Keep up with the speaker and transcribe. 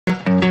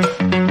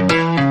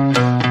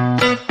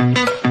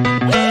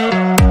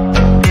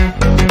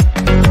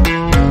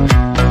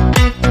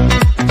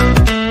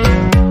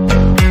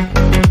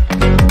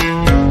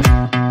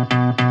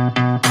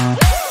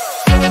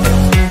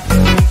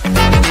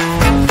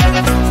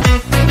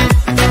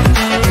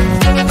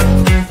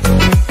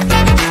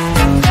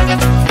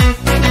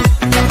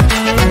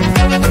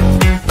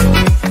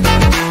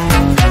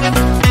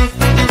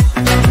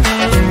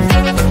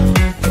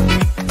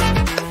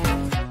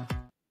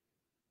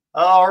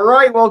All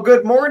right. Well,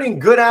 good morning,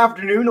 good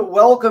afternoon.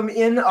 Welcome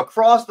in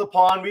across the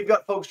pond. We've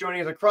got folks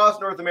joining us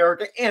across North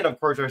America and, of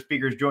course, our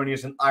speakers joining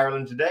us in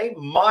Ireland today.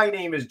 My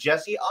name is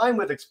Jesse. I'm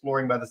with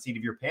Exploring by the Seat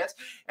of Your Pants.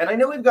 And I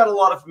know we've got a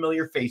lot of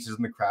familiar faces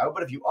in the crowd,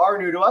 but if you are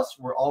new to us,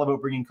 we're all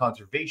about bringing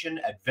conservation,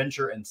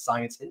 adventure, and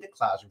science into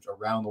classrooms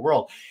around the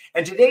world.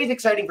 And today is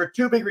exciting for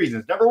two big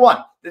reasons. Number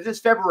one, this is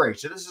February,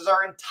 so this is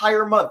our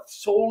entire month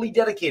solely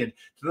dedicated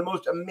to the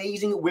most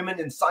amazing women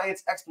in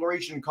science,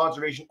 exploration, and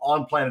conservation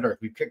on planet Earth.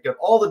 We've kicked out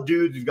all the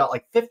dudes. We've got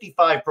like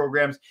 55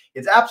 programs.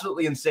 It's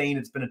absolutely insane.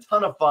 It's been a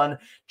ton of fun.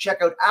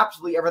 Check out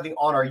absolutely everything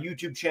on our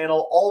YouTube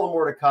channel. All the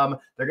more to come.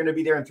 They're going to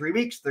be there in 3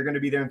 weeks. They're going to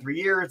be there in 3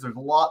 years. There's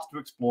lots to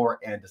explore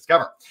and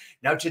discover.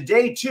 Now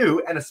today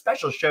too, and a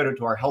special shout out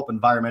to our help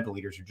environmental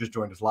leaders who just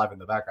joined us live in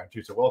the background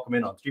too. So welcome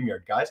in on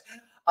StreamYard, guys.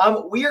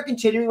 We are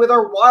continuing with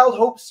our Wild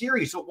Hope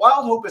series. So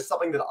Wild Hope is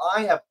something that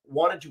I have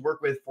wanted to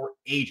work with for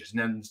ages. And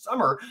in the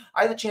summer,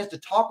 I had the chance to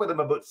talk with them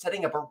about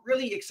setting up a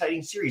really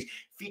exciting series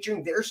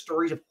featuring their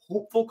stories of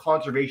hopeful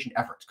conservation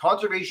efforts.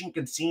 Conservation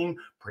can seem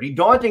pretty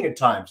daunting at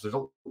times. There's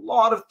a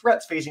lot of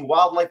threats facing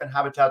wildlife and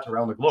habitats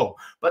around the globe,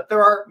 but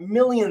there are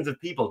millions of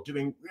people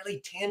doing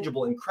really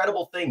tangible,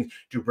 incredible things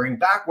to bring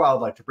back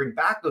wildlife, to bring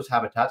back those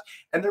habitats,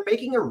 and they're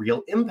making a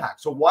real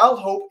impact. So Wild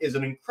Hope is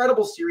an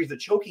incredible series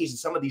that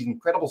showcases some of these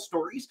incredible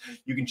stories.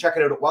 You can check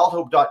it out at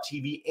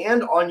wildhope.tv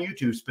and on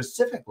YouTube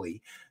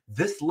specifically.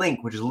 This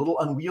link, which is a little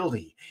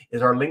unwieldy,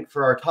 is our link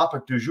for our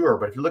topic du jour.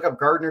 But if you look up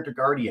Gardener to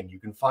Guardian, you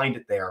can find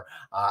it there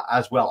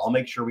as well. I'll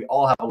make sure we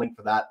all have a link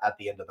for that at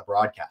the end of the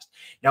broadcast.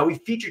 Now, we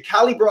featured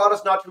Callie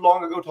Broadus not too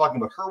long ago talking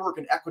about her work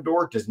in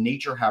Ecuador. Does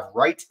Nature Have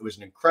Rights? It was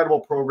an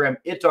incredible program.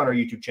 It's on our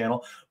YouTube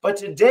channel. But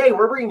today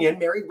we're bringing in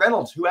Mary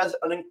Reynolds, who has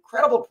an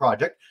incredible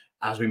project,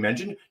 as we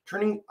mentioned,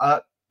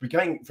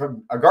 becoming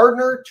from a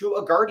gardener to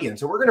a guardian.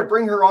 So we're going to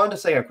bring her on to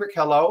say a quick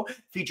hello,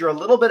 feature a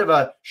little bit of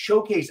a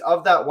showcase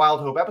of that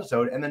Wild Hope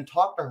episode, and then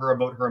talk to her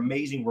about her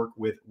amazing work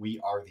with We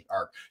Are the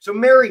Ark. So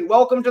Mary,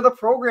 welcome to the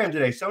program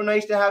today. So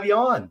nice to have you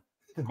on.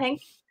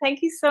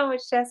 Thank you so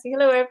much, Jesse.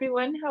 Hello,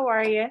 everyone. How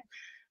are you?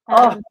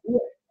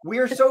 We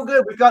are so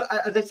good. We've got,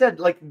 as I said,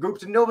 like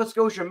groups in Nova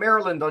Scotia,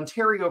 Maryland,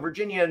 Ontario,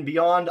 Virginia, and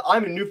beyond.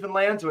 I'm in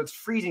Newfoundland, so it's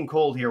freezing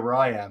cold here where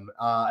I am.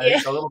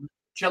 It's a little bit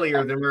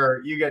chillier than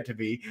where you get to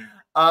be.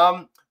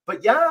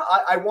 But yeah,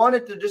 I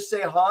wanted to just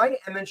say hi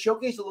and then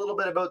showcase a little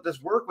bit about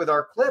this work with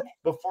our clip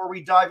before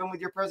we dive in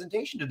with your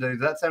presentation today.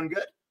 Does that sound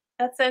good?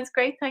 That sounds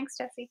great. Thanks,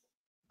 Jesse.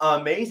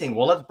 Amazing.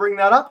 Well, let's bring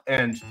that up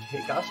and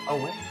take us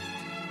away.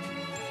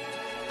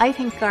 I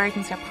think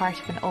gardens are part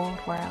of an old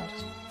world,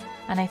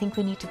 and I think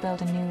we need to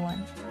build a new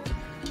one.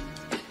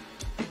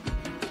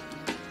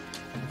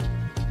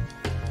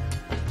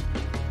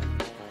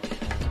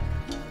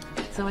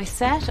 So I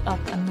set up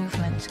a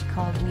movement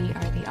called We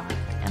Are the Ark,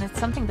 and it's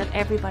something that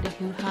everybody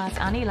who has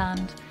any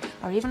land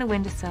or even a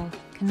windowsill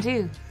can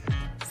do.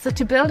 So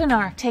to build an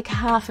ark, take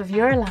half of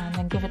your land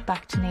and give it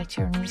back to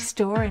nature and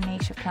restore a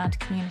native plant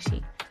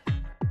community.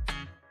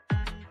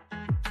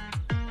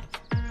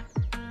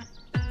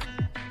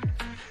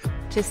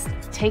 Just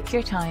take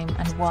your time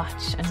and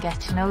watch and get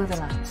to know the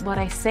land. What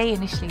I say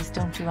initially is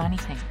don't do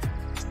anything.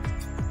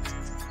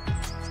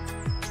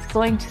 It's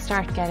going to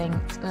start getting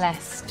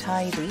less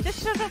tidy. This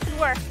still doesn't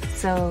work.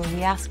 So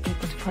we ask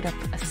people to put up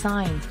a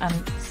sign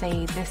and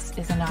say this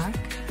is an ark.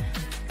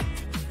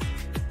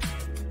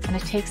 And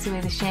it takes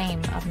away the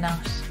shame of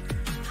not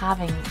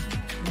having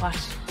what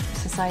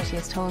society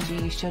has told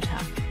you should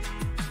have.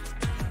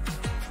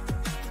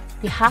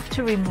 You have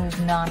to remove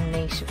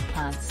non-native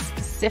plants,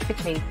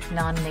 specifically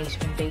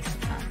non-native invasive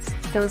plants.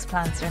 Those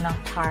plants are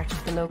not part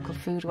of the local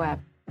food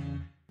web.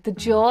 The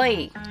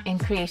joy in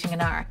creating an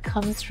ark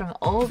comes from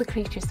all the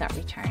creatures that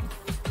return,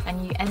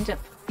 and you end up,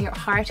 your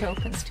heart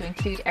opens to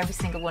include every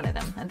single one of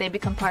them, and they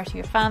become part of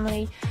your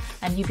family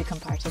and you become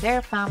part of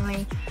their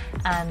family,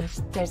 and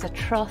there's a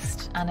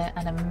trust and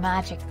a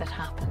magic that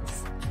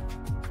happens.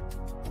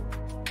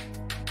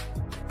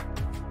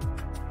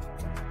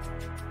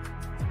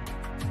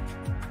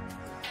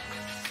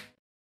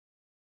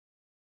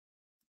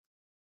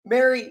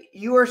 Mary,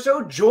 you are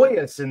so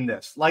joyous in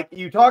this. Like,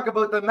 you talk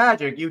about the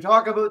magic, you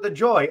talk about the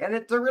joy, and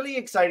it's a really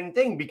exciting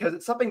thing because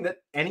it's something that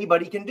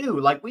anybody can do.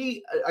 Like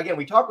we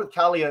talked with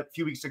Callie a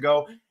few weeks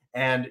ago,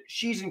 and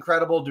she's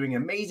incredible, doing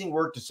amazing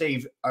work to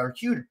save a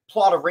huge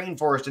plot of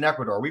rainforest in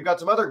Ecuador. We've got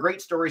some other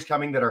great stories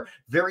coming that are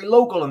very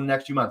local in the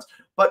next few months.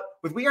 But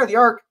with We Are the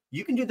Ark,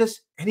 you can do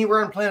this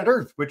anywhere on planet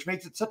Earth, which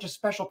makes it such a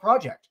special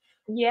project.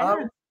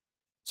 Yeah.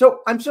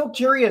 So I'm so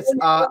curious.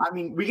 I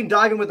mean, we can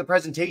dive in with the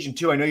presentation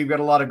too. I know you've got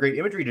a lot of great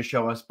imagery to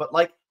show us, but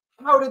like,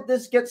 how did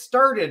this get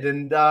started?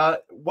 And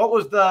what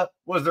was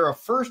there a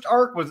first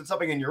ark? Was it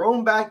something in your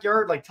own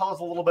backyard? Like, tell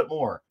us a little bit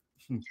more.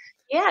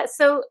 Yeah.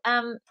 So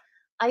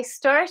I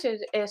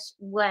started it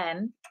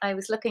when I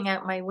was looking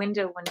out my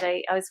window one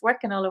day. I was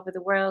working all over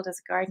the world as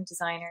a garden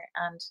designer,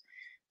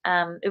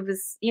 and it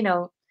was,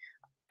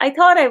 I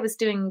thought I was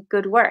doing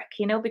good work,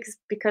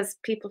 because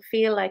people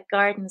feel like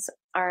gardens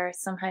are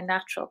somehow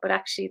natural, but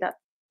actually that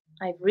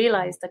I've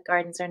realized that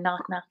gardens are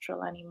not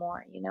natural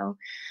anymore, you know,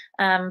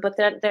 but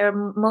they're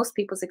most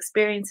people's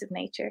experience of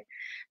nature.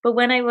 But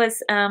when I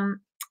was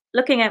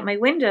looking out my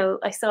window,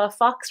 I saw a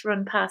fox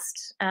run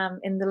past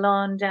in the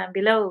lawn down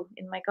below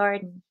in my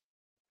garden,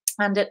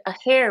 and a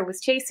hare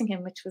was chasing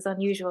him, which was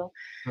unusual.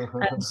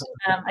 And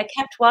I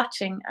kept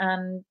watching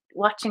and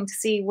watching to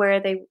see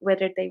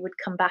whether they would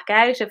come back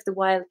out of the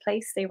wild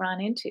place they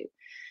ran into.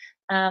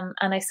 And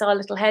I saw a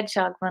little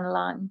hedgehog run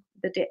along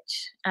the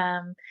ditch.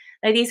 Now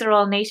these are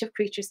all native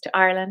creatures to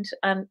Ireland,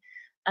 and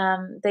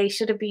they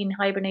should have been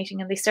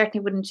hibernating, and they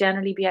certainly wouldn't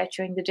generally be out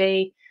during the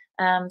day.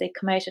 They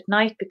come out at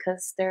night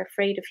because they're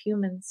afraid of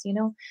humans, you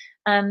know.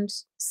 And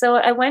so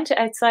I went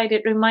outside.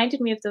 It reminded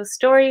me of those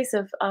stories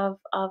of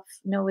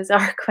Noah's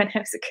Ark when I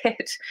was a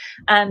kid.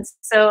 And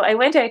so I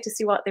went out to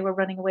see what they were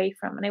running away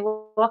from. And I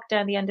walked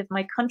down the end of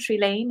my country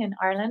lane in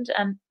Ireland.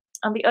 And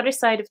on the other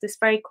side of this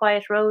very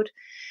quiet road,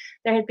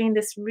 there had been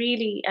this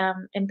really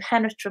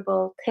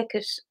impenetrable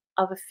thicket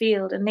of a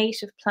field, a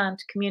native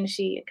plant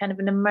community, kind of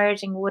an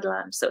emerging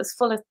woodland. So it was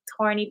full of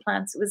thorny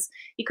plants.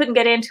 You couldn't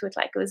get into it.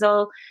 Like, it was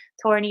all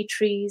thorny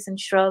trees and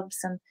shrubs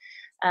and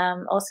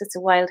all sorts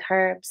of wild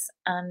herbs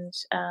and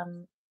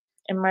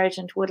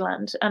emergent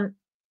woodland. And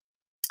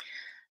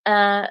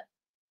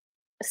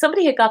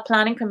somebody had got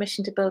planning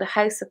permission to build a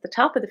house at the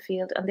top of the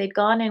field, and they'd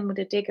gone in with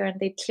a digger and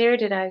they'd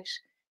cleared it out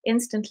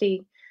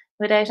instantly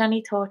without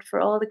any thought for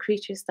all the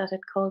creatures that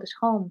had called it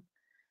home.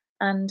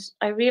 And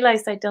I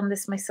realized I'd done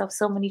this myself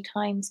so many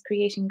times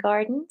creating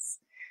gardens,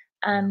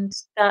 and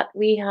that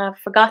we have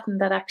forgotten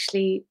that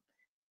actually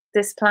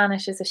this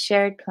planet is a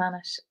shared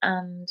planet,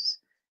 and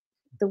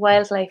the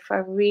wildlife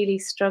are really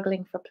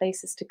struggling for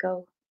places to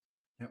go.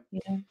 Yep. You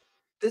know?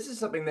 This is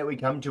something that we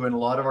come to in a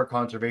lot of our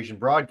conservation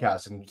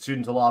broadcasts, and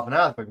students will often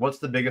ask, like, what's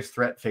the biggest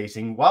threat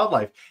facing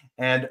wildlife?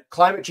 And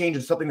climate change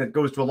is something that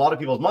goes to a lot of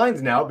people's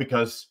minds now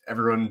because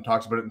everyone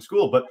talks about it in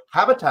school, but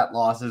habitat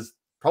loss is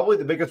probably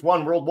the biggest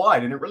one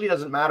worldwide. And it really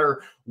doesn't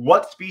matter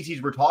what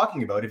species we're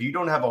talking about. If you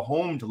don't have a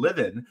home to live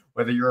in,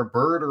 whether you're a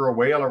bird or a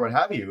whale or what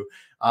have you,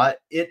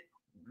 it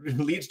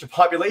leads to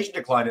population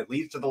decline. It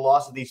leads to the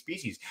loss of these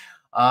species.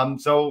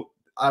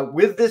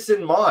 With this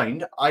in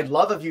mind, I'd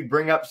love if you'd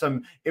bring up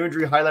some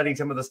imagery highlighting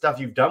some of the stuff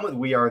you've done with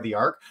We Are the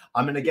Ark.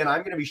 And again,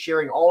 I'm going to be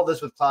sharing all of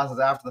this with classes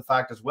after the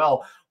fact as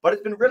well. But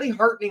it's been really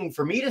heartening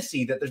for me to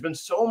see that there's been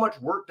so much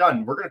work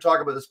done. We're going to talk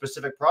about the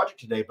specific project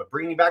today, but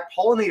bringing back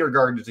pollinator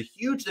gardens is a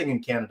huge thing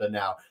in Canada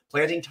now.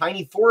 Planting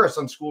tiny forests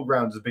on school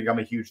grounds has become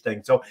a huge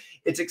thing. So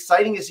it's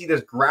exciting to see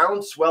this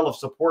groundswell of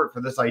support for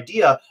this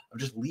idea of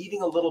just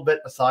leaving a little bit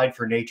aside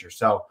for nature.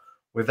 So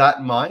with that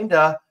in mind,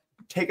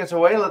 take us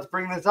away. Let's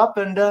bring this up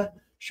and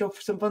show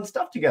some fun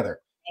stuff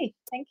together. Hey,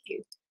 thank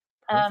you.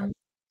 Can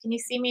you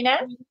see me now?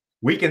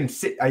 We can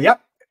see.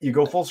 Yep, you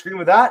go full screen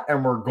with that,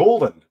 and we're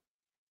golden.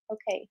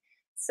 Okay.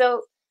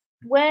 So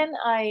when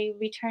I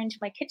returned to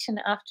my kitchen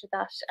after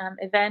that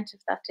event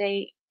of that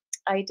day,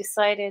 I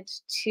decided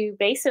to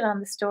base it on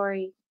the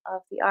story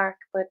of the Ark,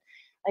 but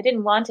I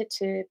didn't want it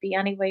to be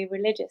any way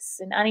religious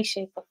in any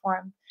shape or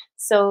form.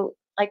 So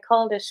I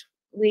called it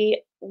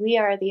We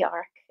Are the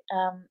Ark,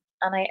 and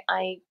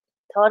I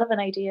thought of an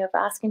idea of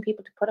asking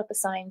people to put up a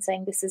sign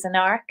saying this is an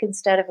ark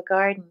instead of a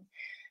garden.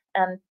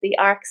 And the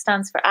ark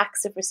stands for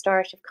acts of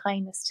restorative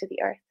kindness to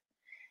the earth.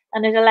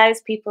 And it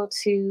allows people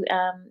to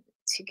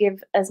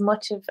give as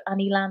much of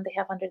any land they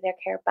have under their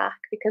care back,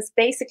 because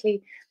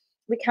basically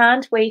we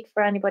can't wait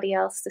for anybody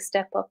else to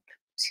step up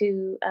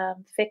to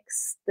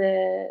fix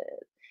the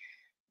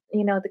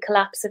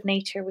collapse of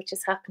nature, which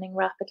is happening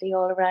rapidly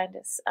all around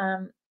us.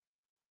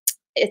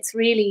 It's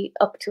really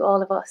up to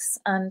all of us.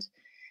 And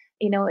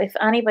if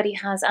anybody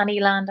has any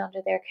land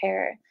under their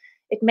care,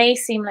 it may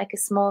seem like a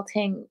small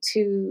thing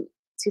to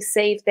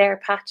save their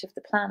patch of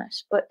the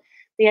planet, but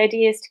the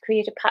idea is to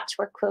create a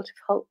patchwork quilt of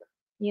hope,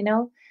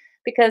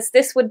 because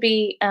this would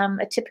be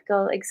a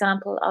typical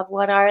example of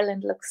what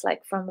Ireland looks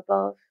like from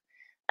above.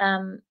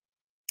 And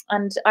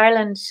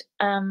Ireland,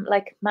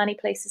 like many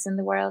places in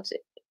the world,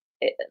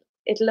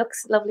 it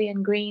looks lovely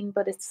and green,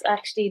 but it's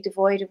actually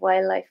devoid of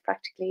wildlife.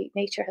 Practically,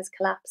 nature has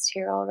collapsed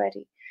here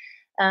already.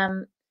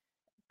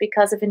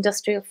 Because of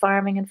industrial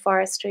farming and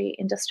forestry,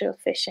 industrial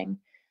fishing,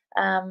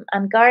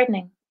 and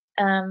gardening.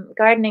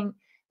 Gardening,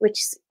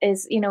 which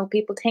is,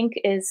 people think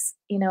is,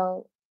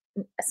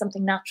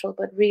 something natural,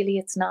 but really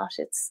it's not.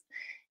 It's,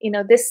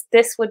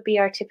 this would be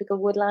our typical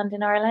woodland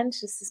in Ireland.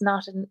 This is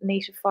not a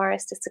native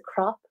forest, it's a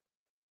crop.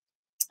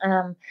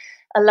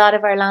 A lot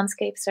of our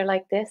landscapes are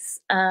like this.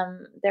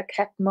 They're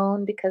kept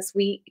mown because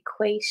we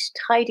equate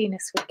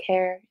tidiness with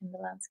care in the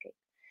landscape.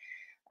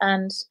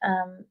 And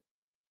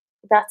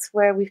that's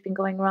where we've been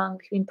going wrong.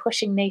 We've been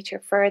pushing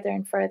nature further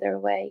and further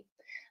away.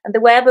 And the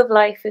web of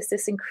life is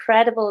this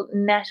incredible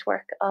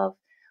network of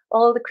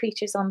all the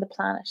creatures on the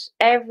planet.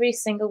 Every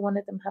single one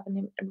of them have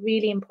a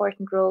really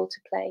important role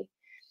to play,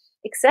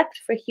 except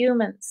for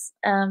humans.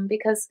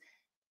 Because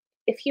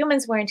if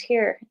humans weren't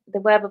here,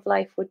 the web of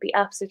life would be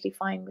absolutely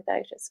fine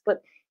without us.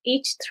 But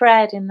each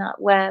thread in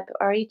that web,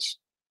 or each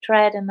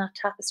thread in that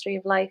tapestry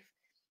of life,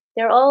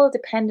 they're all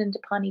dependent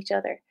upon each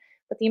other.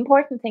 But the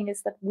important thing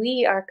is that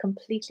we are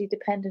completely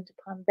dependent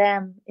upon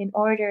them in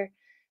order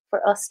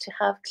for us to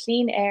have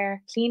clean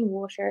air, clean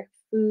water,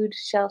 food,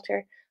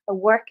 shelter, a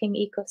working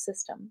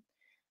ecosystem.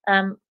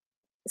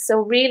 So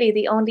really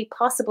the only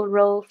possible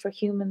role for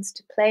humans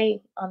to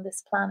play on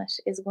this planet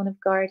is one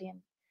of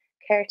guardian,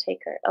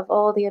 caretaker of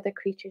all the other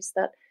creatures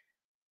that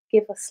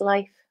give us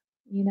life,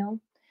 you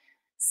know.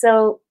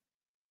 So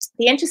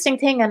the interesting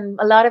thing, and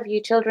a lot of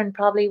you children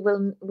probably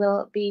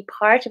will be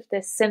part of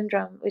this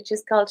syndrome, which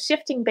is called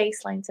shifting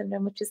baseline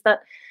syndrome, which is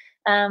that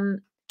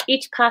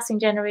each passing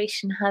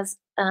generation has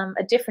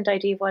a different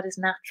idea of what is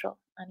natural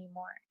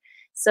anymore.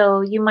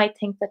 So you might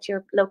think that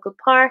your local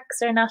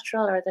parks are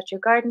natural or that your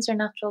gardens are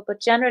natural,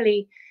 but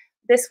generally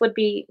this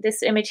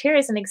image here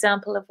is an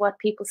example of what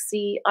people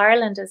see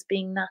Ireland as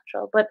being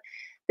natural. But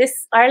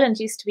this Ireland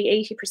used to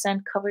be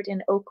 80% covered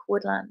in oak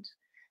woodland,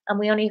 and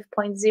we only have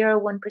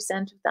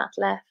 0.01% of that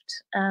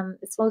left.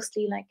 It's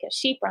mostly like a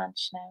sheep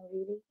ranch now,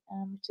 really,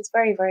 which is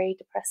very, very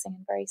depressing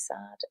and very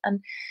sad.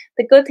 And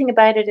the good thing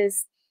about it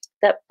is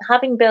that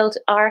having built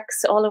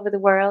arcs all over the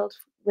world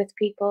with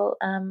people,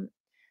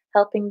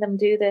 helping them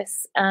do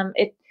this,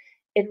 it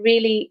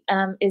really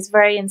is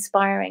very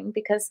inspiring,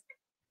 because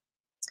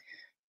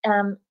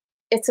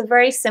it's a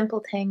very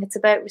simple thing. It's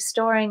about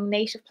restoring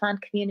native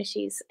plant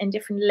communities in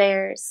different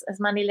layers, as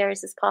many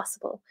layers as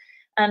possible.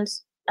 And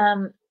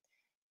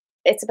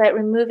it's about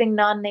removing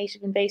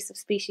non-native invasive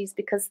species,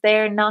 because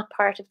they're not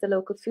part of the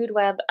local food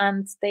web,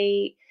 and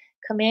they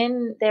come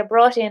in, they're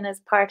brought in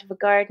as part of a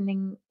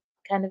gardening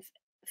kind of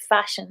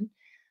fashion.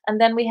 And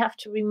then we have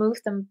to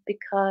remove them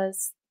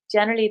because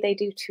generally they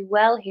do too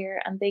well here,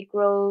 and they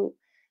grow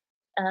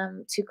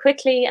too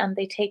quickly, and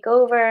they take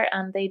over,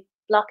 and they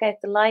block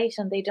out the light,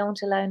 and they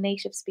don't allow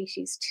native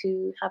species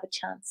to have a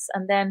chance.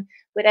 And then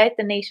without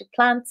the native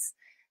plants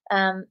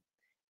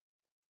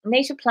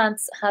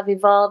have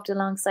evolved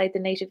alongside the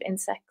native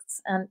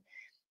insects. And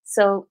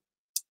so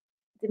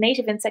the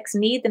native insects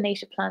need the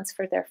native plants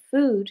for their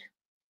food.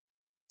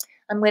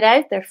 And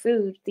without their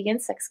food, the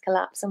insects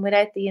collapse. And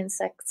without the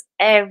insects,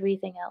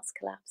 everything else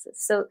collapses.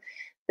 So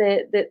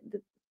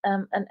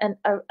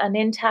an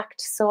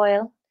intact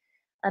soil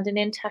and an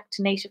intact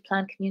native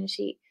plant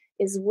community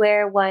is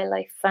where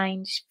wildlife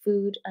finds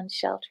food and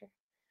shelter.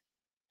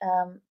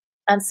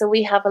 And so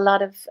we have a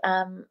lot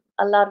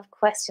of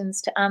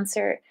questions to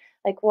answer,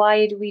 like,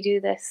 why do we do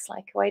this?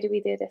 Like, why do we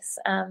do this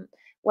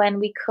when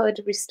we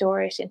could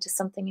restore it into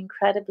something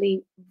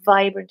incredibly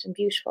vibrant and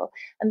beautiful?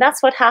 And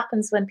that's what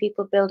happens when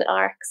people build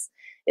arcs,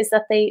 is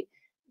that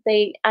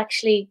they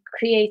actually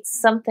create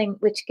something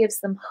which gives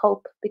them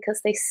hope,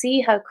 because they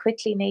see how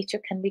quickly nature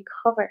can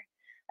recover.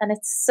 And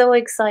it's so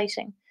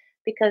exciting,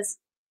 because,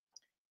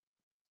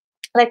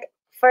 like,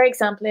 for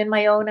example, in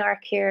my own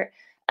arc here,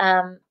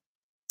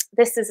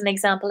 this is an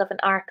example of an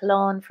arc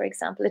lawn, for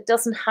example. It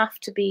doesn't have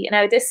to be.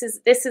 Now, this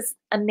is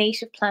a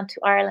native plant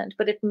to Ireland,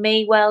 but it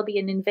may well be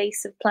an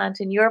invasive plant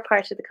in your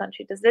part of the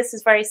country. This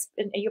is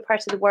in your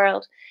part of the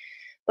world,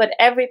 but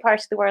every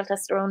part of the world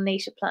has their own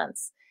native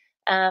plants.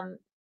 And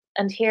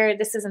here,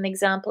 this is an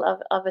example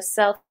of a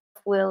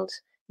self-willed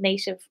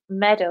native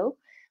meadow,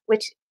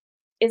 which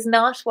is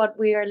not what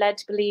we are led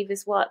to believe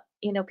is what,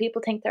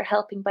 people think they're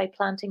helping by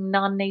planting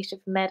non-native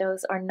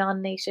meadows or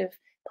non-native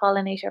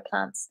pollinator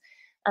plants.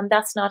 And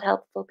that's not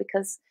helpful,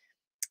 because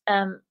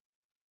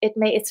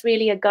it's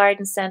really a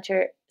garden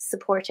center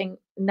supporting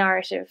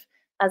narrative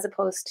as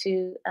opposed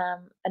to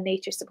a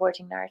nature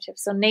supporting narrative.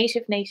 So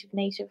native,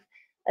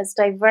 as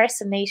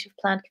diverse a native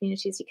plant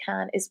community as you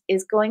can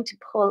is going to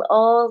pull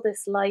all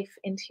this life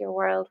into your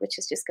world, which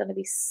is just going to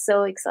be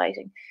so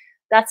exciting.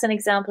 That's an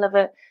example of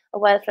a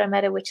wildflower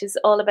meadow, which is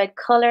all about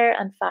color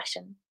and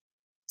fashion.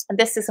 And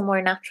this is a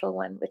more natural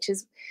one, which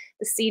is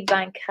the seed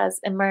bank has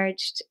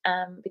emerged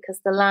because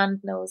the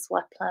land knows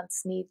what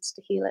plants need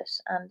to heal it.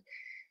 And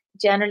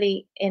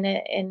generally,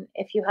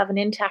 if you have an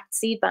intact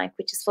seed bank,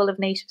 which is full of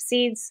native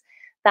seeds,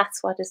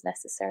 that's what is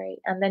necessary.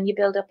 And then you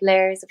build up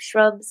layers of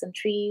shrubs and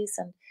trees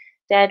and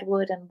dead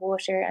wood and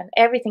water and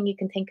everything you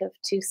can think of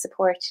to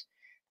support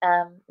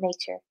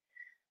nature.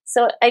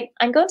 So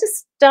I'm going to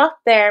stop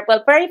there.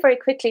 Well, very, very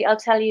quickly, I'll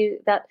tell you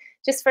that,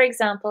 just for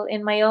example,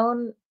 in my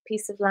own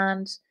piece of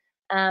land,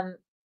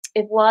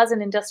 it was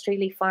an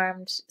industrially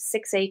farmed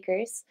 6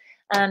 acres,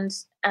 and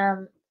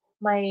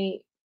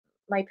my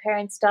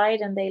parents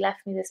died and they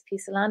left me this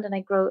piece of land, and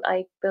I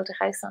built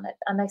a house on it,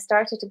 and I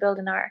started to build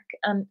an ark.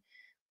 And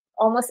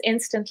almost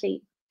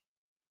instantly,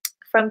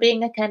 from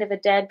being a kind of a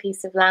dead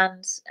piece of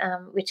land,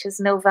 which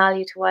has no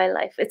value to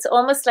wildlife, it's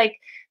almost like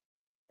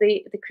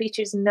the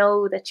creatures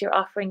know that you're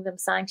offering them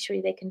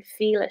sanctuary. They can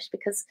feel it,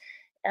 because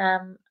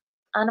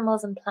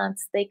animals and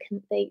plants, they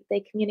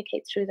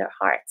communicate through their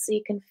hearts, so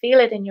you can feel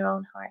it in your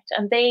own heart.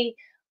 And they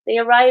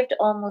arrived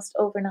almost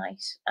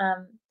overnight.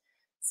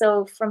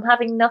 So from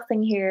having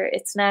nothing here,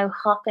 it's now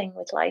hopping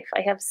with life.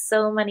 I have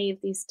so many of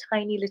these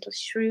tiny little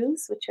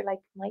shrews, which are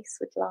like mice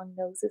with long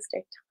noses.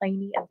 They're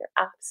tiny and they're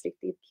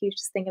absolutely the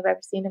cutest thing I've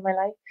ever seen in my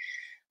life.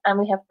 And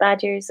we have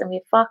badgers, and we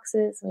have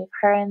foxes, and we have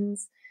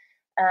herons.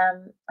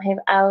 I have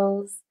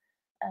owls.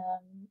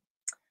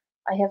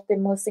 I have the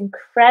most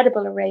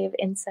incredible array of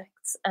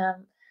insects,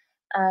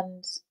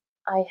 and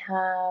I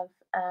have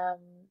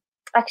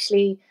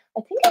actually,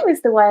 I think it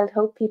was the Wild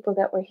Hope people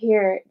that were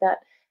here that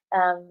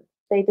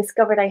they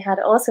discovered I had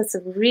all sorts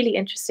of really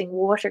interesting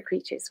water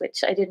creatures,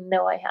 which I didn't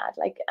know I had,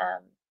 like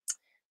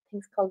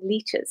things called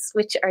leeches,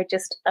 which are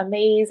just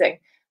amazing.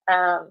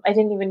 I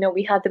didn't even know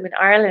we had them in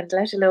Ireland,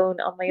 let alone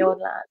on my own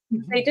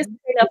land. They just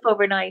turn up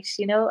overnight,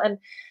 you know,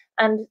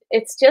 and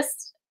it's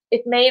just,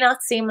 it may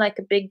not seem like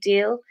a big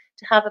deal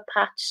to have a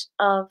patch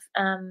of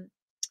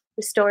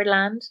restored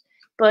land,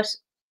 but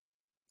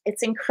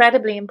it's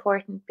incredibly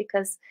important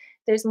because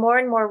there's more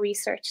and more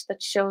research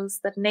that shows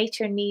that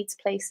nature needs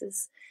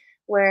places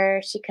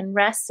where she can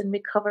rest and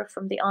recover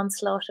from the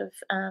onslaught of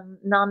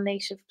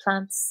non-native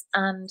plants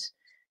and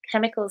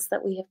chemicals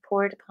that we have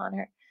poured upon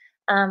her.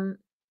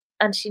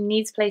 And she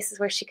needs places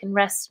where she can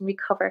rest and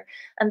recover.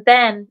 And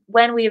then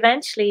when we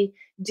eventually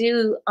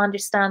do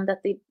understand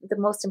that the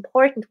most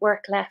important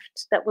work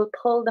left that will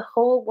pull the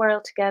whole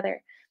world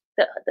together,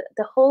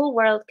 the whole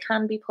world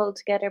can be pulled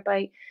together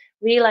by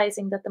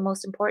realizing that the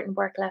most important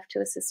work left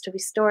to us is to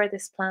restore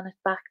this planet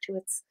back to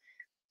its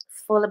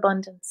full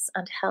abundance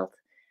and health.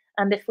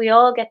 And if we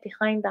all get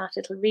behind that,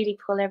 it'll really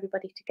pull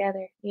everybody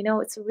together. You know,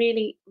 it's a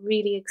really,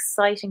 really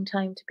exciting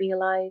time to be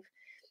alive.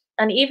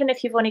 And even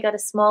if you've only got a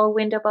small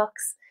window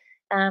box,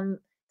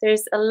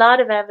 there's a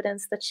lot of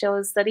evidence that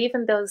shows that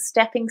even those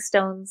stepping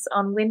stones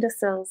on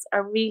windowsills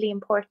are really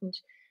important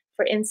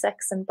for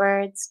insects and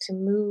birds to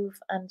move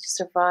and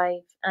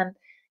survive, and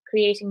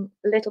creating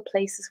little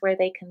places where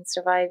they can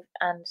survive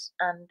and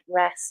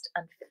rest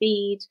and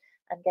feed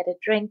and get a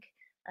drink,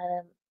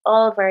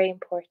 all very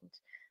important.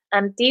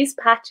 And these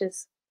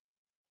patches,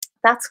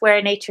 that's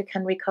where nature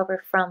can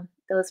recover from,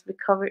 those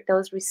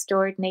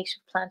restored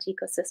native plant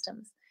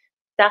ecosystems.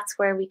 That's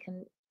where we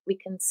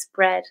can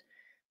spread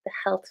the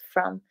health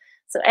from.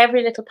 So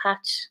every little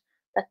patch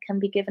that can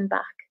be given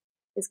back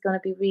is going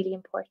to be really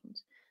important.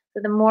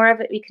 So the more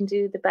of it we can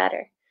do, the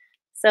better.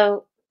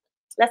 So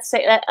let's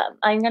say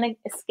I'm going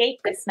to escape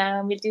this now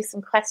and we'll do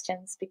some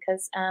questions,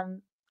 because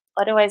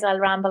otherwise I'll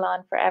ramble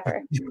on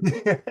forever.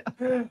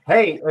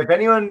 Hey, if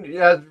anyone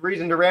has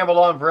reason to ramble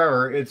on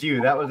forever, it's you.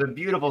 That was a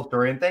beautiful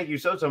story, and thank you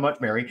so much,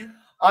 Mary.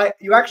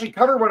 You actually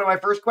covered one of my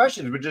first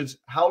questions, which is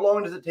how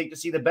long does it take to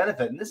see the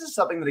benefit? And this is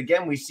something that,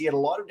 again, we see at a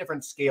lot of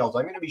different scales.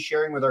 I'm going to be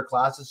sharing with our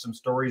classes some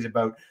stories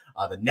about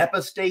the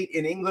Nepa State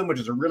in England, which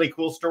is a really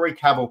cool story,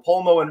 Cabo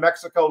Pulmo in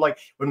Mexico. Like,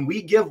 when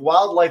we give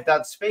wildlife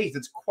that space,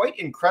 it's quite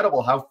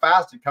incredible how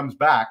fast it comes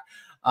back.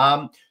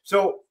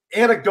 So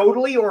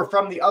anecdotally, or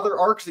from the other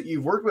arcs that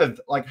you've worked with,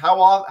 like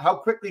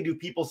how quickly do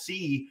people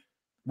see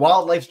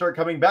wildlife start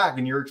coming back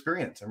in your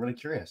experience? I'm really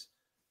curious.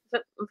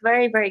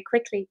 Very, very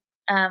quickly.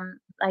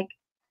 Like,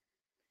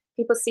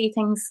 people see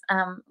things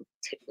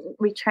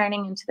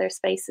returning into their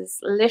spaces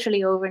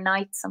literally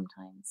overnight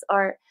sometimes,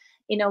 or,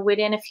 you know,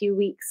 within a few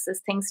weeks as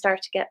things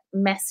start to get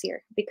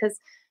messier, because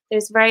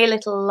there's very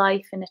little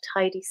life in a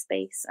tidy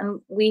space. And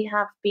we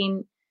have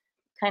been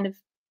kind of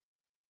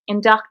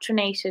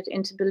indoctrinated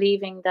into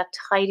believing that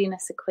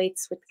tidiness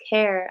equates with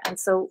care. And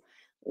so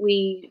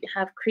we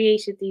have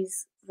created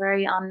these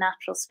very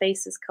unnatural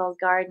spaces called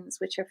gardens,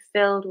 which are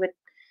filled with,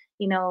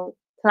 you know,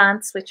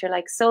 plants which are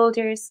like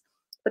soldiers.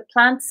 But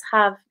plants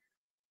have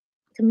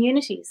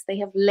communities, they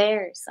have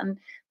layers, and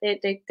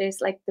there's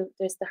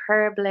the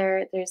herb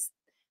layer, there's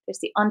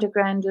the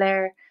underground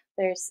layer,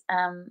 there's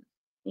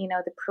you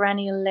know, the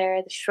perennial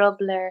layer, the shrub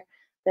layer,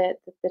 the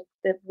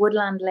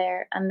woodland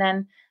layer, and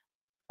then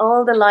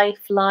all the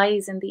life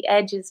lies in the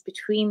edges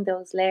between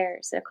those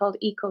layers. They're called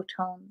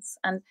ecotones.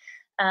 And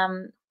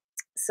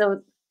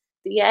so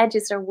the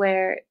edges are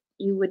where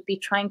you would be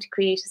trying to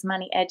create as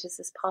many edges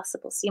as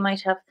possible. So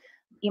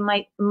you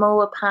might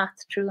mow a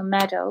path through a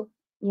meadow,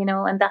 you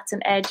know, and that's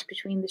an edge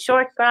between the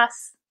short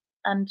grass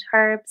and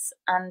herbs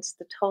and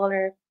the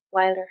taller,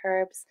 wilder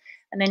herbs.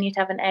 And then you'd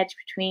have an edge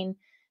between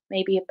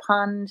maybe a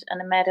pond and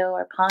a meadow,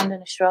 or a pond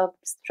and a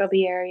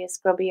scrubby area.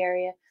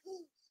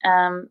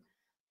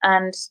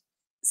 And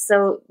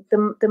so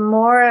the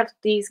more of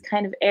these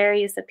kind of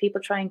areas that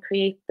people try and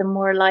create, the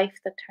more life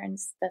that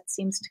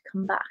seems to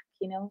come back,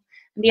 you know.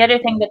 And the other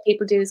thing that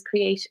people do is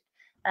create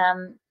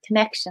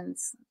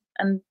connections.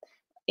 And,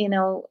 you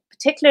know,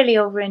 particularly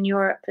over in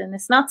Europe, and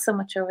it's not so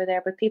much over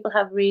there, but people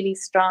have really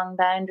strong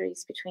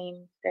boundaries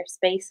between their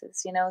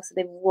spaces, you know, so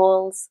they have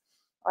walls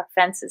or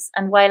fences,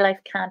 and wildlife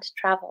can't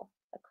travel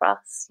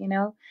across, you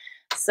know.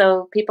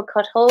 So people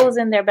cut holes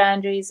in their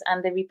boundaries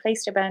and they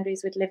replace their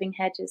boundaries with living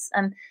hedges.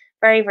 And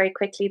very, very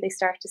quickly, they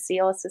start to see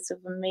all sorts of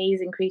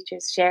amazing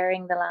creatures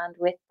sharing the land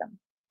with them.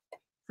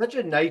 Such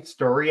a nice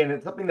story, and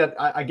it's something that,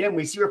 again,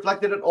 we see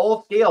reflected at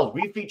all scales.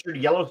 We featured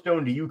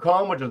Yellowstone to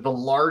Yukon, which is the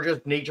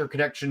largest nature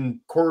connection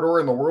corridor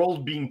in the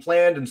world, being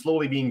planned and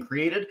slowly being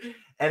created.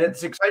 And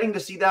it's exciting to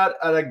see that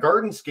at a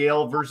garden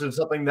scale versus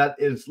something that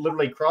is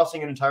literally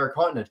crossing an entire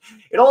continent.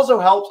 It also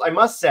helps, I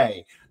must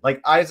say, like,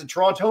 as a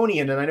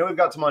Torontonian, and I know we've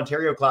got some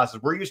Ontario classes,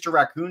 we're used to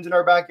raccoons in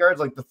our backyards.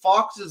 Like, the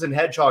foxes and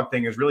hedgehog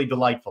thing is really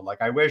delightful. Like,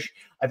 I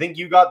think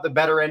you got the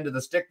better end of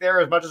the stick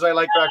there, as much as I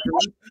like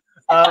raccoons.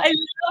 I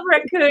love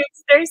raccoons.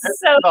 They're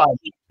so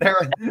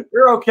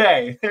they're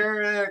okay.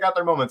 They got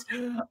their moments. We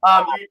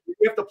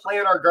have to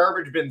plan our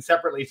garbage bin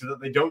separately so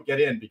that they don't get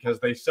in because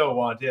they so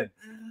want in.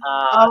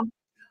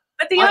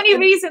 But the only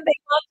reason they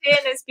want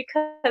in is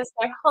because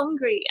they're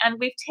hungry, and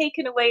we've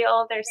taken away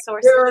all their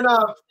sources. Fair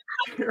enough.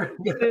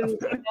 Food,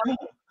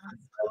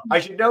 I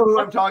should know who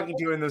I'm talking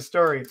to in this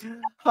story.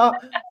 But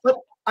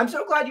I'm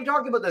so glad you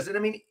talked about this. And I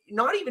mean,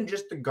 not even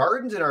just the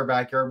gardens in our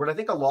backyard, but I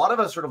think a lot of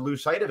us sort of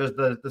lose sight of is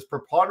this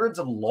preponderance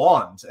of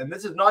lawns. And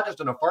this is not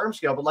just on a farm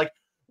scale, but like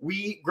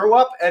we grow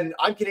up, and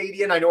I'm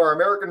Canadian. I know our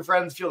American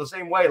friends feel the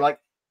same way. Like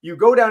you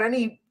go down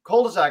any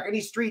cul-de-sac,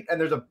 any street, and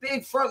there's a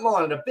big front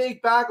lawn and a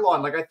big back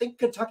lawn. Like I think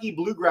Kentucky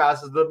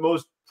bluegrass is the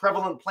most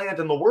prevalent plant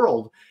in the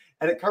world.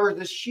 And it covers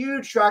this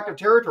huge tract of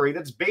territory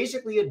that's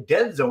basically a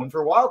dead zone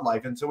for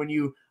wildlife. And so when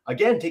you,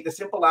 again, take the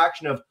simple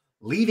action of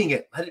leaving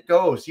it, let it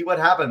go, see what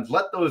happens,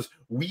 let those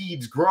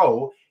weeds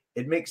grow,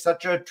 it makes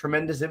such a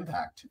tremendous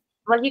impact.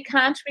 Well, you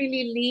can't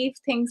really leave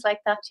things like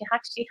that. You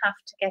actually have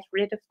to get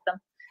rid of them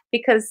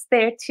because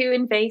they're too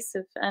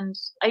invasive. And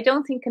I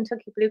don't think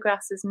Kentucky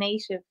bluegrass is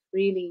native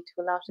really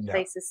to a lot of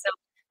places. So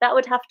that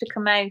would have to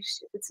come out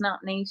if it's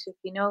not native,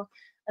 you know.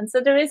 And so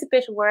there is a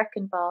bit of work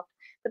involved.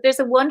 But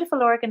there's a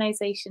wonderful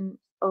organization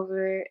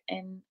over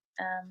in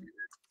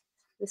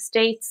the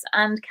States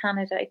and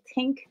Canada. I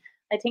think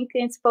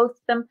it's both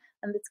of them,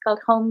 and it's called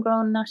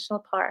Homegrown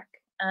National Park.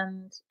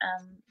 And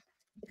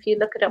if you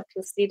look it up,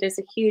 you'll see there's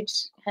a huge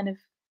kind of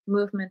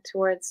movement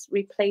towards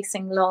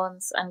replacing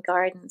lawns and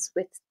gardens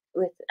with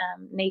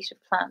native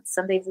plants,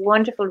 and they've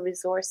wonderful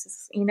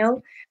resources, you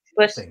know.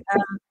 But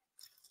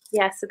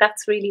yeah, so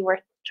that's really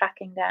worth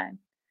tracking down.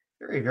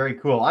 Very, very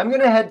cool. I'm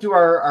going to head to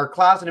our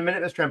class in a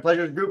minute, Miss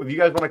Pleasures group. If you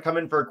guys want to come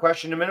in for a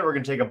question in a minute, we're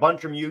going to take a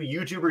bunch from you.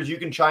 YouTubers, you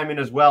can chime in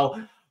as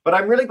well. But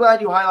I'm really glad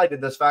you highlighted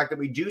this fact that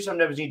we do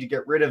sometimes need to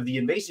get rid of the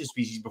invasive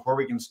species before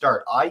we can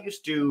start. I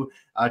used to,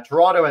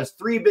 Toronto has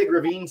 3 big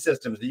ravine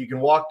systems that you can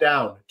walk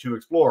down to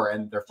explore,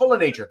 and they're full of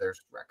nature. There's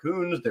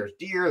raccoons, there's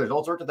deer, there's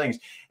all sorts of things.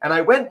 And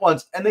I went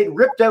once, and they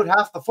ripped out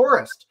half the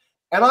forest.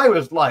 And I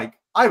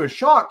was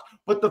shocked,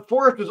 but the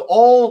forest was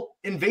all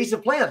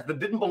invasive plants that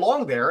didn't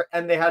belong there.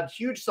 And they had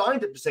huge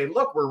signs to say,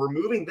 look, we're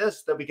removing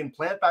this, that we can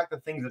plant back the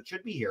things that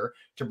should be here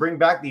to bring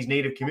back these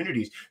native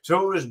communities.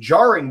 So it was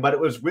jarring, but it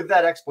was with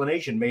that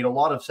explanation made a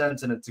lot of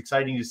sense. And it's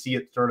exciting to see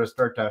it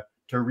start to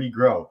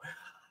regrow.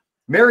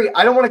 Mary,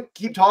 I don't want to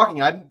keep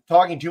talking. I'm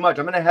talking too much.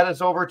 I'm going to head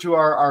us over to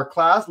our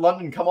class.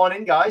 London, come on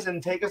in, guys,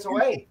 and take us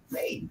away.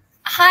 Hey.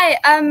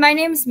 Hi, my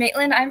name is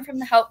Maitland. I'm from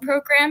the HELP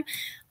program.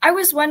 I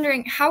was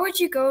wondering, how would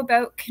you go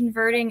about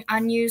converting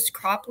unused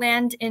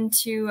cropland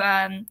into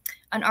an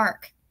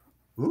ARC?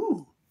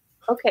 Ooh.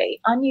 Okay,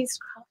 unused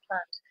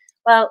cropland.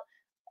 Well,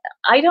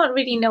 I don't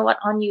really know what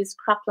unused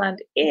cropland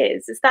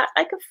is. Is that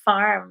like a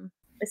farm?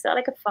 Is that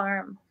like a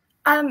farm?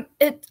 I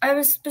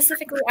was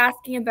specifically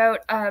asking about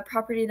a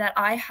property that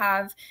I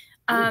have.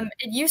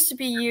 It used to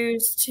be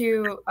used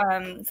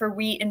for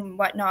wheat and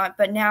whatnot,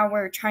 but now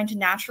we're trying to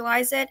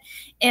naturalize it.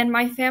 And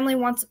my family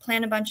wants to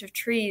plant a bunch of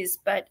trees,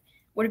 but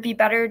would it be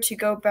better to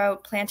go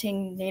about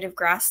planting native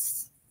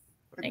grass?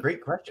 What a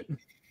great question.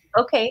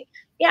 Okay.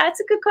 Yeah,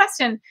 it's a good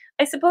question.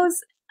 I suppose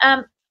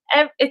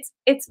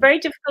it's very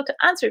difficult to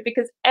answer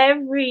because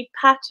every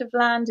patch of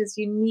land is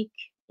unique,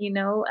 you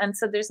know, and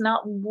so there's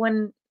not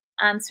one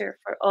answer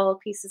for all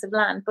pieces of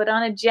land. But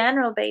on a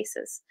general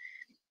basis,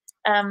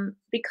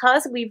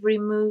 because we've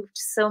removed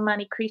so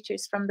many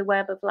creatures from the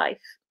web of life,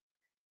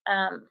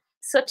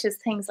 such as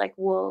things like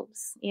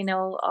wolves, you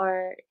know,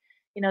 or,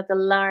 you know, the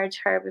large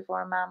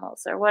herbivore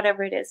mammals or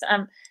whatever it is,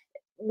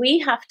 we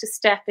have to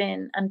step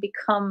in and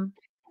become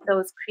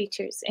those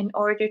creatures in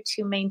order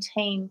to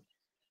maintain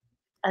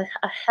a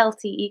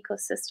healthy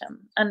ecosystem.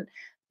 And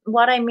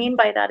what I mean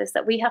by that is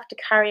that we have to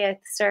carry out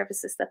the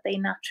services that they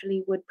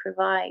naturally would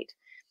provide.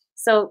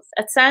 So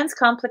it sounds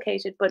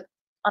complicated, but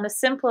on a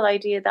simple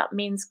idea, that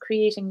means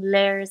creating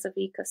layers of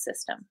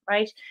ecosystem,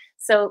 right?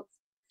 So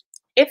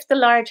if the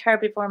large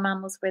herbivore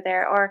mammals were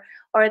there, or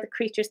the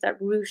creatures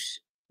that root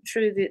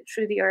through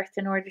the earth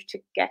in order to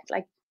get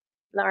like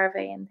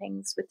larvae and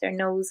things with their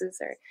noses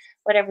or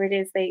whatever it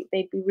is, they'd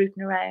be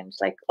rooting around.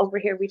 Like over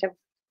here, we'd have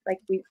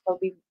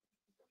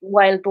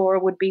wild boar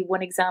would be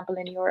one example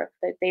in Europe,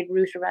 that they'd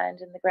root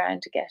around in the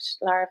ground to get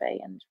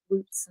larvae and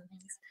roots and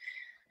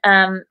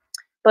things.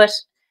 But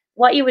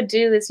what you would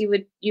do is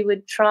you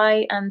would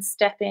try and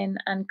step in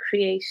and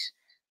create,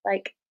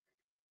 like,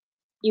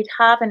 you'd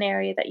have an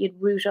area that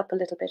you'd root up a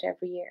little bit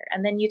every year,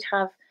 and then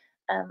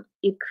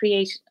you'd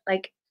create,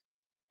 like,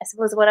 I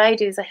suppose what I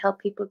do is I help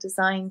people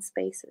design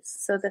spaces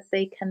so that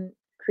they can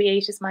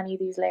create as many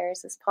of these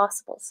layers as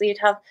possible. So you'd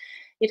have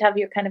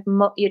your kind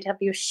of you'd have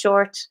your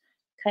short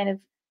kind of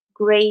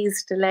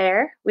grazed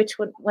layer, which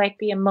might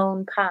be a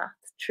mown path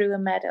through a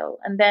meadow,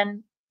 and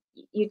then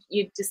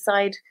you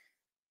decide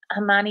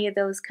how many of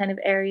those kind of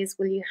areas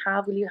will you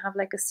have. Will you have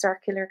like a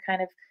circular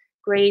kind of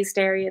grazed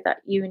area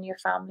that you and your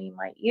family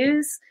might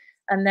use,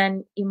 and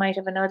then you might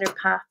have another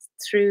path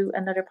through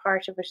another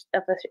part of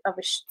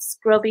a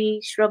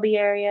shrubby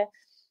area,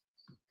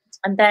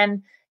 And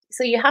then,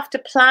 so you have to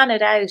plan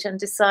it out and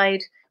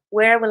decide,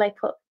 where will I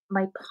put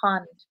my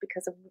pond?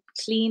 Because of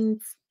clean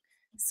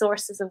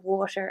sources of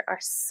water are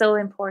so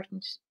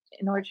important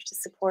in order to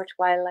support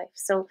wildlife.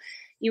 So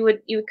you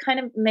would kind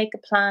of make a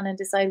plan and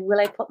decide, will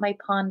I put my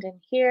pond in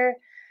here?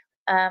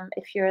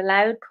 If you're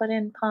allowed, put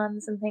in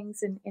ponds and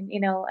things in,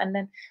 and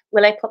then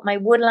will I put my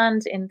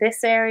woodland in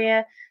this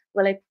area?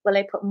 Will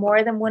I put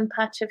more than one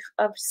patch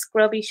of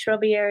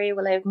shrubby area?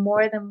 Will I have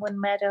more than one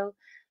meadow?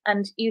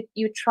 And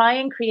you try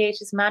and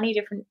create as many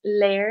different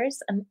layers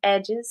and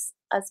edges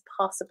as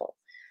possible.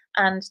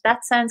 And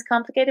that sounds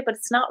complicated, but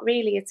it's not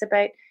really. It's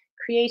about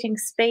creating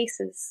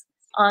spaces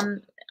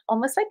on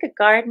almost like a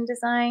garden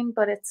design,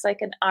 but it's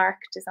like an arc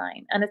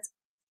design. And it's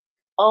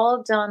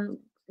all done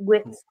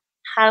with,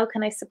 how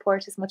can I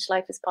support as much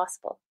life as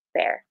possible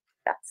there?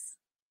 That's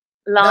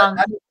long.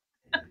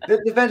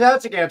 That's a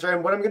fantastic answer.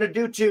 And what I'm going to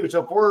do too,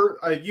 so for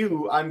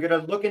you, I'm going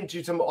to look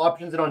into some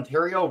options in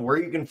Ontario where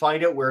you can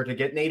find out where to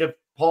get native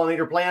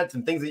pollinator plants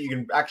and things that you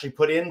can actually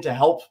put in to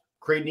help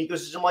create an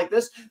ecosystem like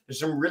this.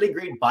 There's some really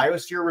great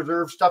biosphere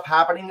reserve stuff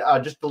happening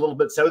just a little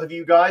bit south of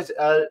you guys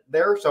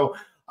there. So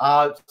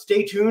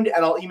stay tuned,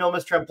 and I'll email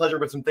Ms. Trempleasure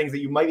with some things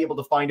that you might be able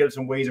to find out,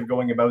 some ways of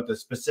going about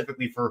this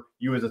specifically for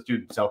you as a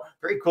student. So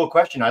very cool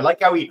question. I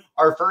like how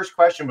our first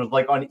question was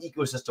like on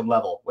ecosystem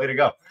level. Way to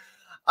go.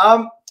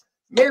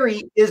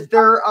 Mary, is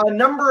there a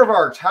number of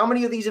arcs? How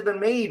many of these have been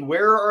made?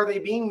 Where are they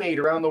being made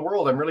around the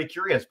world? I'm really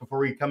curious before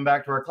we come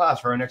back to our class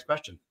for our next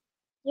question.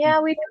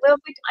 Yeah, we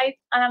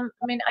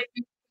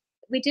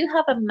do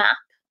have a map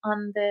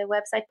on the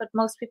website, but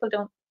most people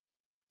don't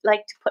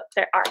like to put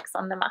their arcs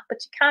on the map, but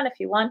you can if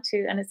you want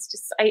to. And it's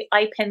just,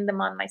 I pin them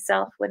on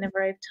myself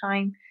whenever I have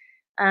time.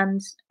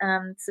 And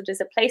so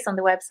there's a place on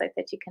the website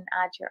that you can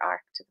add your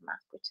arc to the map,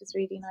 which is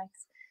really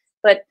nice.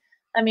 But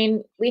I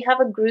mean, we have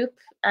a group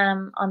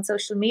on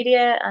social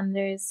media, and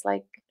there's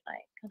like, I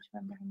can't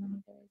remember how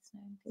many there is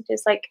now. I think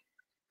there's like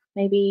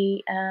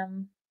maybe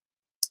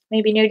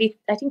nearly,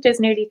 I think there's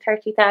nearly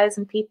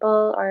 30,000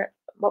 people, or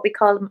what we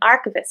call them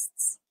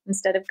archivists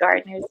instead of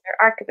gardeners.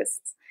 They're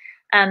archivists.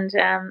 And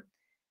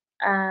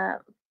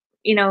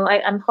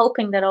I'm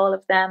hoping that all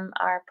of them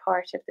are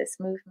part of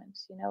this movement,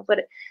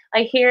 but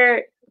I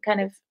hear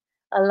kind of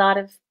a lot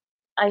of,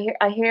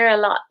 I hear a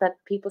lot that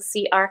people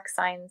see arc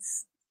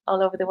signs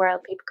all over the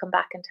world. People come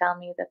back and tell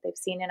me that they've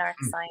seen an arc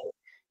sign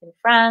in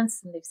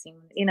France, and they've seen,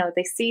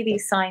 they see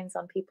these signs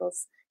on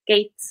people's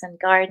gates and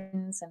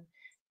gardens,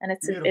 and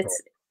it's a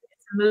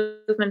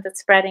movement that's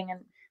spreading, and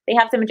they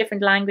have them in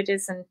different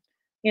languages, and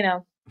it's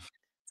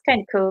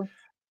kind of cool.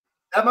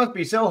 That must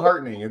be so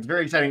heartening. It's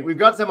very exciting. We've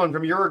got someone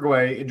from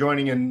Uruguay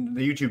joining in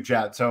the YouTube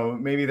chat, so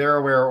maybe they're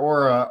aware,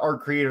 or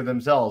art creator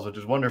themselves, which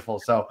is wonderful.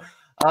 So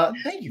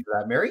thank you for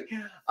that, Mary.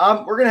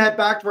 We're going to head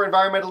back to our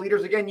environmental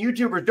leaders. Again,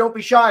 YouTubers, don't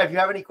be shy. If you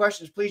have any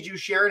questions, please do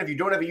share. And if you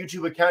don't have a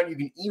YouTube account, you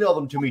can email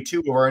them to me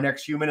too over our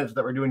next few minutes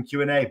that we're doing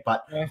Q&A.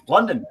 But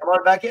London, come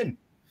on back in.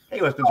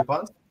 Hey, Westminster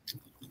Ponds.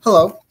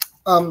 Hello.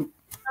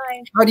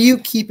 Hi. How do you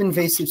keep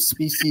invasive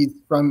species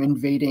from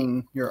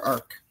invading your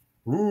arc?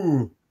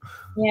 Ooh.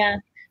 Yeah.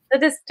 So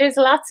there's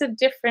lots of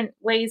different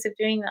ways of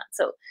doing that.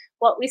 So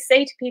what we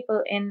say to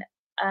people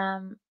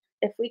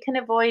if we can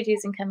avoid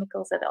using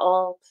chemicals at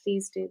all,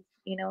 please do.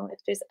 If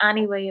there's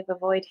any way of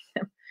avoiding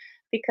them,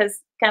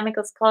 because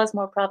chemicals cause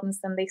more problems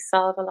than they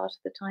solve a lot of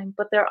the time.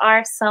 But there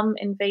are some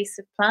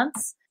invasive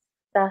plants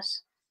that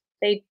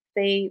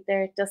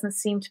there doesn't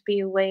seem to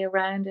be a way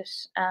around it,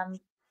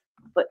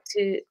 but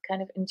to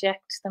kind of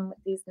inject them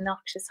with these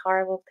noxious,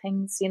 horrible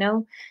things,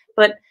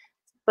 But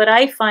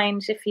I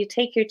find if you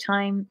take your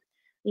time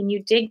and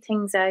you dig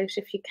things out,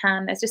 if you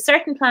can, as there's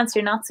certain plants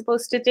you're not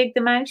supposed to dig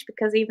them out,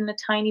 because even a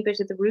tiny bit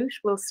of the root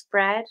will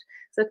spread.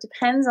 So it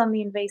depends on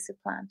the invasive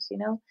plant,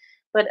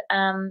 But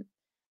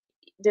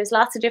there's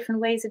lots of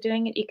different ways of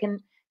doing it. You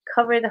can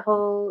cover the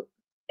whole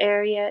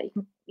area.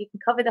 You can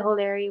cover the whole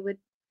area with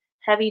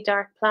heavy,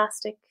 dark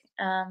plastic,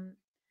 for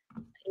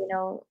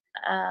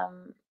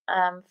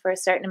a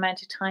certain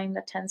amount of time.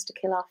 That tends to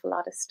kill off a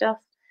lot of stuff.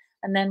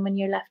 And then when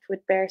you're left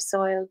with bare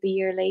soil, the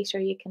year later,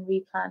 you can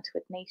replant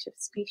with native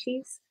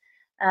species.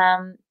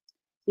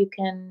 You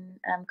can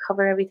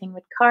cover everything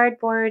with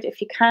cardboard if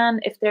you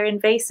can, if they're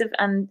invasive,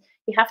 and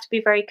you have to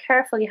be very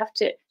careful. You have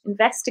to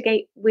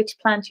investigate which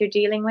plant you're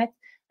dealing with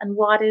and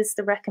what is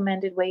the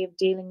recommended way of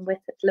dealing with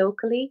it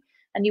locally.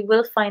 And you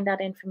will find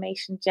that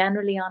information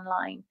generally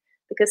online,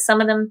 because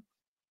some of them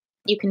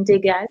you can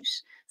dig out.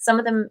 Some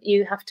of them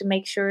you have to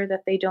make sure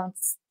that they don't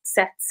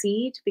set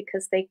seed,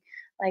 because they,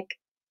 like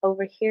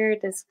over here,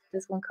 there's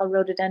one called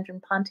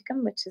Rhododendron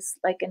ponticum, which is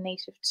like a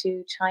native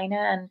to China,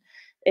 and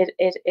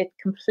it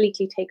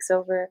completely takes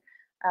over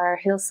our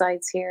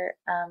hillsides here.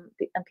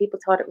 And people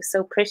thought it was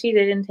so pretty,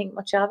 they didn't think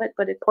much of it,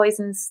 but it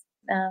poisons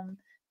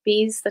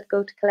bees that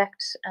go to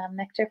collect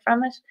nectar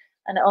from it.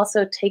 And it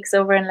also takes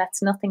over and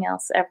lets nothing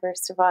else ever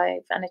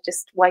survive. And it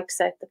just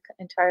wipes out the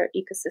entire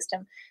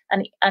ecosystem.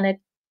 And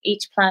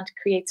each plant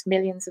creates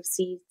millions of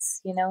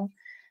seeds,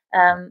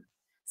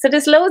 So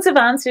there's loads of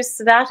answers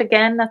to that.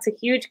 Again, that's a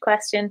huge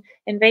question.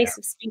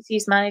 Invasive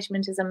species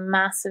management is a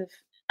massive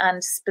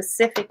and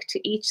specific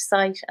to each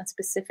site and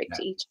specific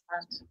to each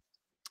plant.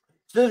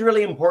 So this is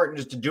really important,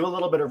 just to do a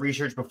little bit of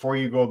research before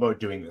you go about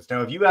doing this.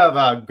 Now, if you have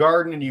a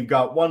garden and you've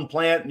got one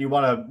plant and you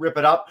want to rip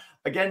it up,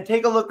 again,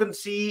 take a look and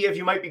see if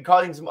you might be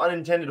causing some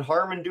unintended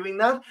harm in doing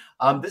that.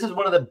 This is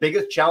one of the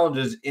biggest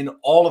challenges in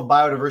all of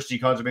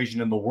biodiversity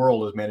conservation in the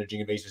world, is managing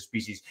invasive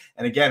species.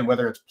 And again,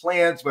 whether it's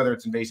plants, whether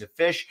it's invasive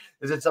fish,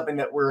 this is something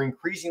that we're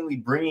increasingly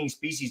bringing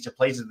species to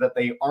places that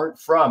they aren't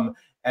from,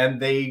 and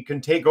they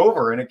can take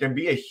over, and it can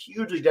be a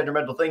hugely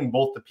detrimental thing,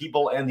 both to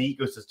people and the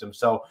ecosystem.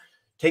 So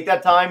take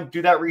that time,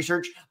 do that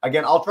research.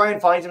 Again, I'll try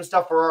and find some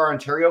stuff for our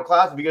Ontario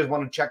class if you guys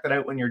want to check that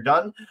out when you're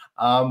done.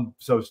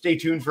 So stay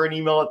tuned for an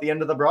email at the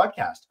end of the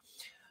broadcast.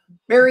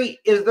 Mary,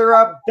 is there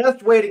a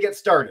best way to get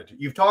started?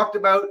 You've talked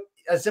about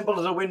as simple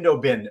as a window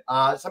bin.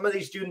 Some of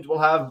these students will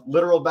have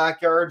literal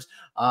backyards.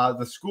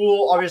 The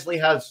school obviously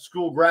has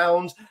school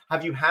grounds.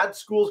 Have you had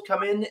schools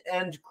come in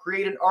and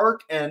create an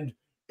arc? And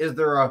is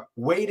there a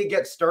way to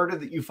get started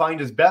that you find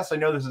is best? I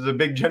know this is a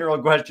big general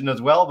question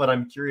as well, but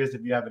I'm curious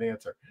if you have an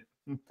answer.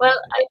 Well,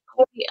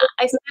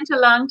 I spent a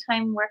long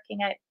time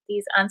working out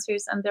these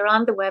answers, and they're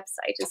on the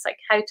website. It's like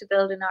how to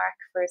build an ark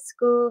for a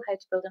school, how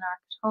to build an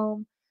ark at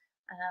home,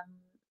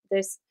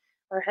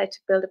 or how to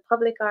build a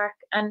public ark.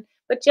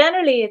 But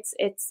generally,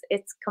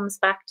 it comes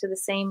back to the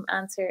same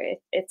answer.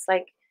 It's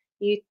like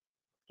you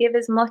give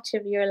as much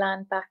of your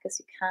land back as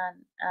you can,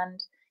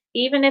 and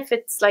even if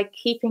it's like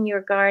keeping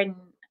your garden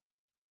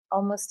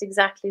almost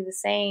exactly the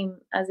same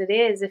as it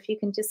is, if you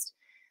can just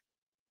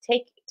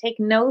take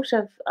note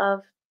of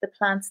the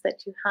plants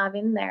that you have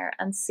in there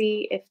and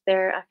see if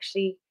they're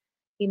actually,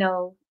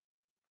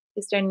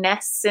 is there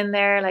nests in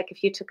there? Like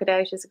if you took it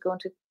out, is it going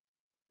to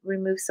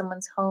remove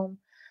someone's home?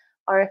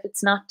 Or if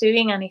it's not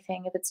doing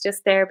anything, if it's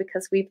just there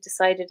because we've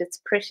decided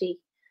it's pretty,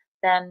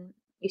 then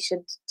you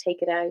should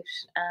take it out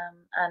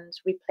and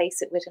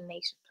replace it with a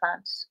native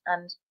plant.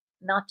 And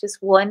not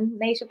just one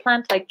native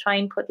plant, like try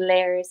and put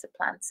layers of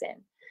plants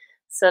in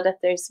so that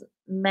there's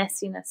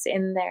messiness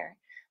in there.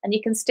 And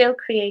you can still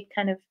create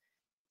kind of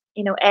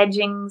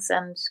edgings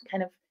and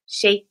kind of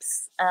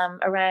shapes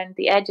around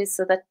the edges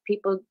so that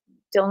people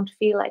don't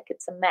feel like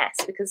it's a mess,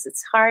 because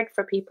it's hard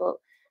for people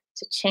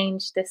to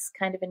change this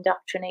kind of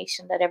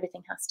indoctrination that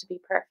everything has to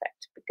be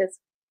perfect, because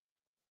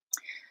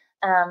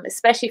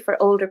especially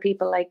for older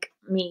people like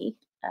me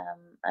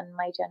and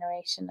my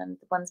generation and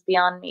the ones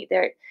beyond me,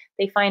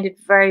 they find it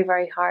very,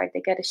 very hard.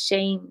 They get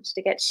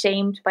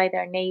shamed by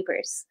their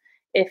neighbors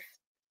if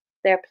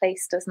their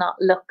place does not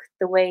look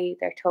the way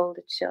they're told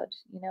it should,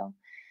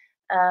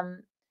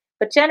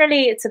 but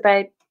generally it's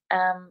about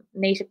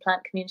native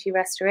plant community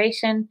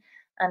restoration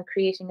and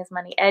creating as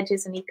many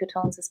edges and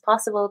ecotones as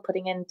possible,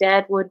 putting in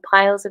dead wood,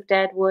 piles of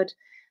dead wood,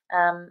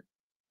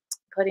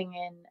 putting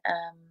in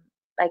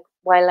like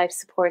wildlife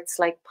supports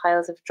like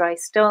piles of dry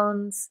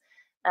stones.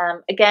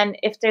 Again,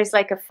 if there's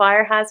like a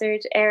fire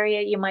hazard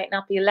area, you might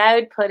not be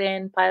allowed put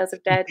in piles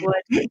of dead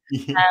wood.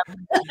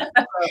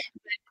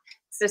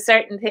 So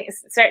certain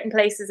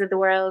places of the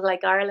world,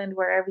 like Ireland,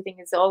 where everything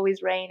is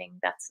always raining,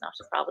 that's not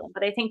a problem.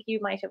 But I think you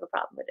might have a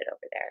problem with it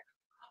over there.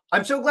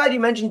 I'm so glad you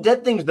mentioned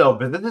dead things, though,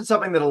 but this is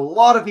something that a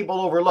lot of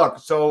people overlook.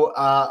 So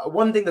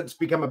one thing that's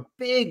become a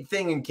big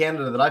thing in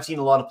Canada that I've seen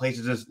a lot of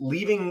places is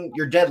leaving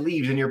your dead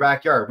leaves in your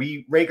backyard.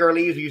 We rake our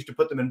leaves. We used to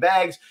put them in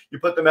bags. You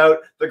put them out.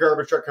 The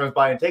garbage truck comes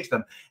by and takes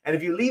them. And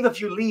if you leave a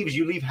few leaves,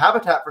 you leave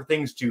habitat for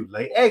things to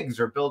lay eggs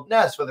or build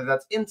nests, whether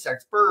that's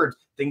insects, birds,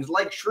 things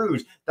like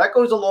shrews. That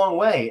goes a long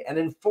way. And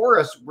in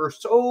forests, we're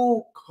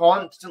so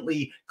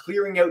constantly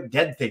clearing out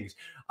dead things.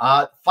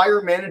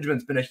 Fire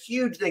management's been a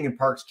huge thing in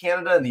Parks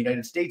Canada and the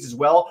United States as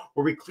well,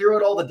 where we clear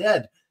out all the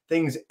dead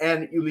things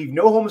and you leave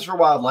no homes for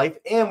wildlife.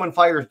 And when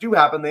fires do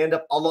happen, they end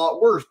up a lot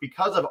worse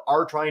because of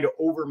our trying to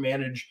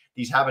overmanage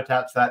these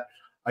habitats that,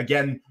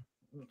 again,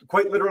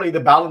 quite literally the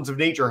balance of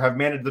nature have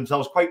managed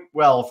themselves quite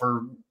well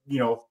for,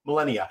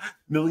 millennia,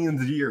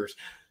 millions of years.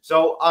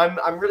 So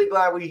I'm really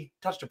glad we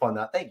touched upon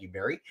that. Thank you,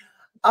 Mary.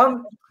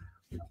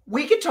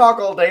 We could talk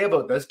all day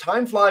about this.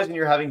 Time flies when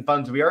you're having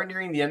fun, so we are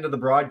nearing the end of the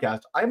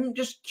broadcast. I'm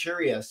just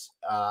curious,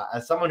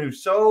 as someone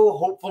who's so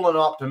hopeful and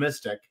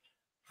optimistic,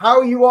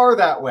 how you are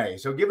that way.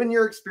 So given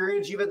your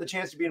experience, you've had the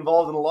chance to be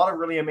involved in a lot of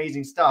really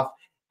amazing stuff.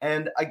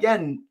 And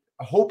again,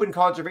 hope and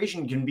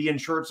conservation can be in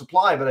short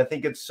supply, but I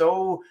think it's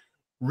so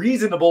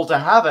reasonable to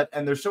have it.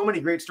 And there's so many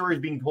great stories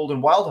being told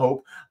in Wild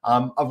Hope,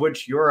 of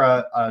which you're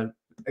a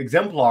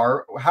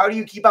exemplar. How do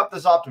you keep up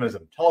this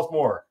optimism? Tell us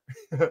more.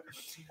 Well,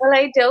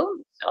 I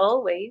don't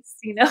always,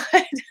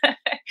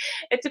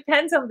 it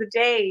depends on the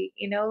day,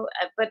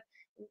 but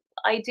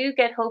I do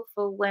get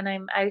hopeful when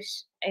I'm out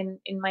in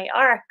my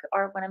ark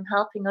or when I'm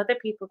helping other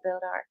people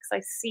build arks.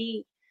 I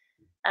see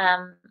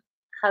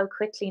how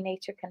quickly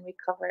nature can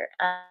recover,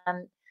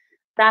 and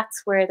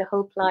that's where the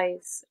hope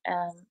lies,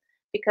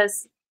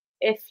 because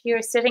if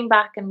you're sitting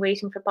back and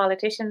waiting for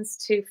politicians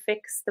to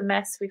fix the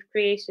mess we've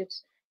created,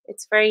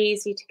 it's very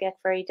easy to get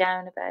very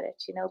down about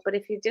it, But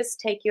if you just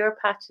take your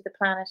patch of the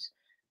planet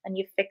and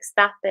you fix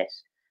that bit,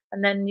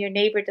 and then your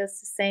neighbor does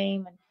the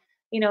same.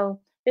 And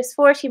there's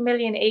 40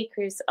 million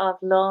acres of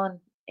lawn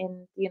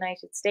in the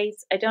United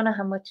States. I don't know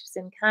how much is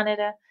in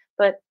Canada,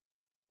 but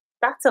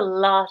that's a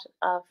lot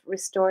of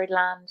restored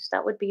land.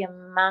 That would be a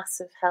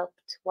massive help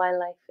to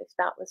wildlife if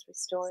that was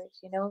restored.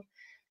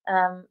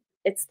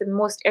 It's the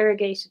most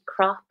irrigated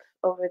crop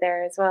over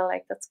there as well.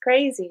 Like, that's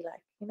crazy.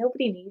 Like,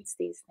 nobody needs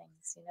these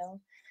things,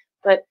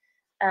 But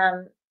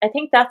I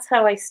think that's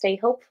how I stay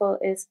hopeful,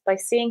 is by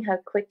seeing how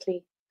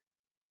quickly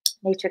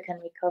nature can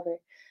recover.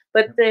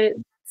 But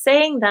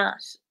saying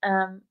that,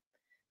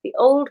 the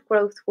old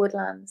growth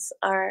woodlands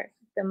are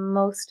the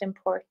most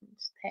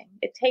important thing.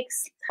 It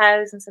takes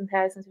thousands and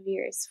thousands of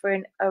years for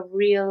a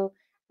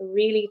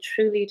really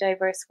truly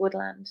diverse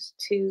woodland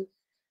to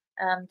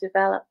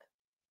develop,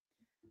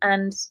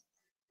 and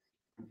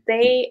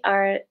they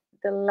are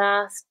the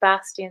last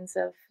bastions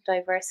of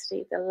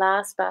diversity, the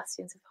last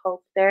bastions of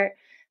hope.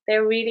 They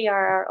really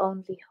are our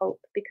only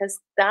hope,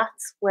 because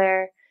that's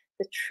where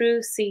the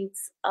true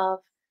seeds of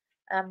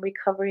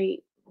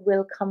recovery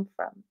will come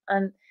from.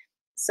 And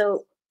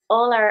so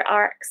all our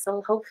arcs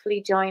will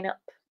hopefully join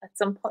up at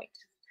some point,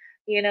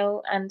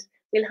 and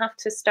we'll have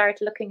to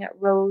start looking at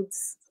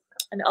roads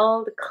and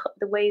all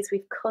the ways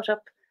we've cut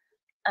up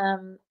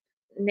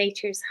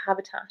nature's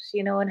habitat,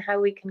 and how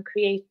we can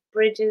create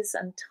bridges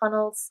and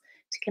tunnels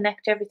to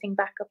connect everything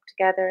back up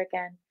together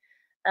again,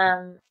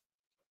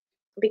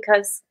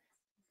 because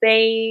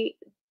they're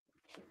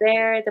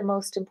the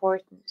most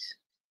important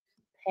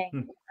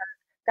thing.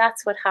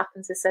 That's what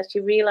happens, is that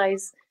you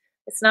realize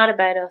it's not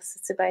about us,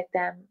 it's about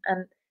them.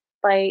 And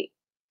by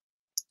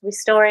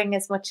restoring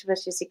as much of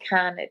it as you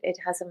can, it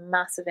has a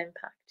massive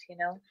impact,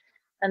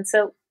 And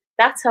so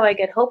that's how I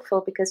get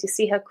hopeful, because you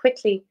see how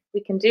quickly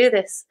we can do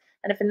this.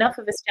 And if enough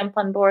of us jump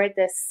on board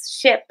this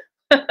ship,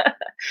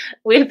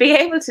 we'll be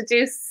able to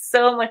do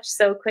so much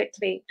so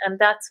quickly. And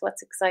that's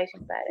what's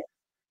exciting about it.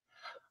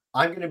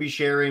 I'm going to be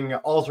sharing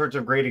all sorts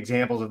of great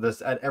examples of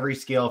this at every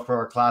scale for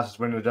our classes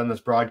when we've done this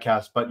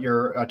broadcast. But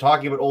you're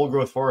talking about old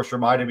growth forest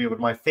reminded me of one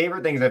of my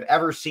favorite things I've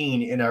ever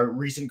seen in a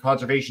recent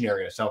conservation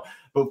area. So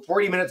about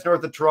 40 minutes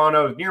north of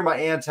Toronto, near my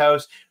aunt's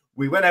house,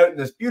 we went out in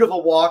this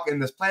beautiful walk in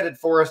this planted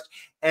forest,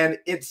 and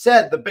it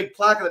said, the big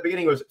plaque at the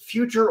beginning was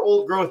future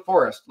old growth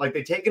forest. Like,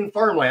 they taken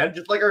farmland,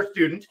 just like our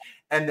student,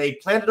 and they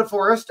planted a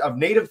forest of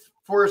native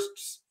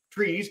forests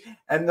trees,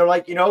 and they're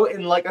like,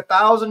 in like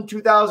 1,000,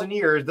 2,000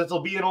 years, this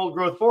will be an old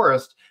growth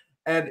forest,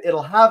 and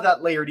it'll have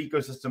that layered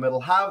ecosystem, it'll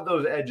have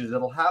those edges,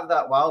 it'll have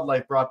that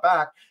wildlife brought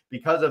back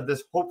because of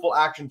this hopeful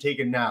action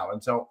taken now.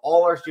 And so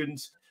all our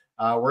students,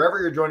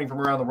 wherever you're joining from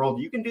around the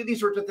world, you can do these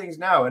sorts of things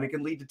now, and it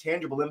can lead to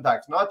tangible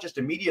impacts, not just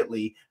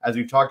immediately, as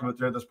we've talked about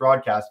throughout this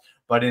broadcast,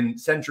 but in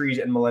centuries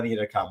and millennia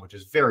to come, which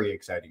is very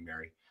exciting,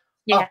 Mary.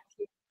 Yeah.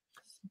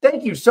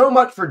 Thank you so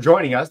much for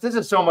joining us. This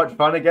is so much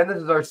fun. Again, this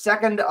is our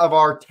second of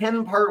our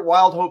 10-part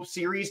Wild Hope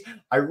series.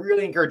 I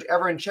really encourage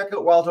everyone, check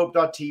out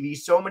wildhope.tv.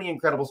 So many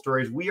incredible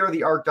stories.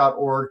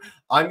 wearetheark.org.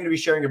 I'm going to be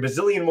sharing a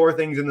bazillion more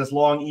things in this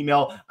long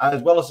email,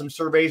 as well as some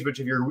surveys,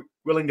 which if you're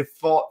willing to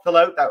fill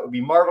out, that would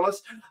be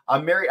marvelous.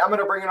 Mary, I'm going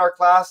to bring in our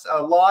class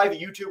live.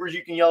 YouTubers,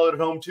 you can yell it at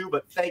home too,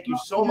 but thank you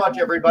so much,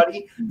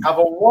 everybody. Have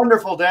a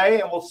wonderful day,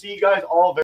 and we'll see you guys all very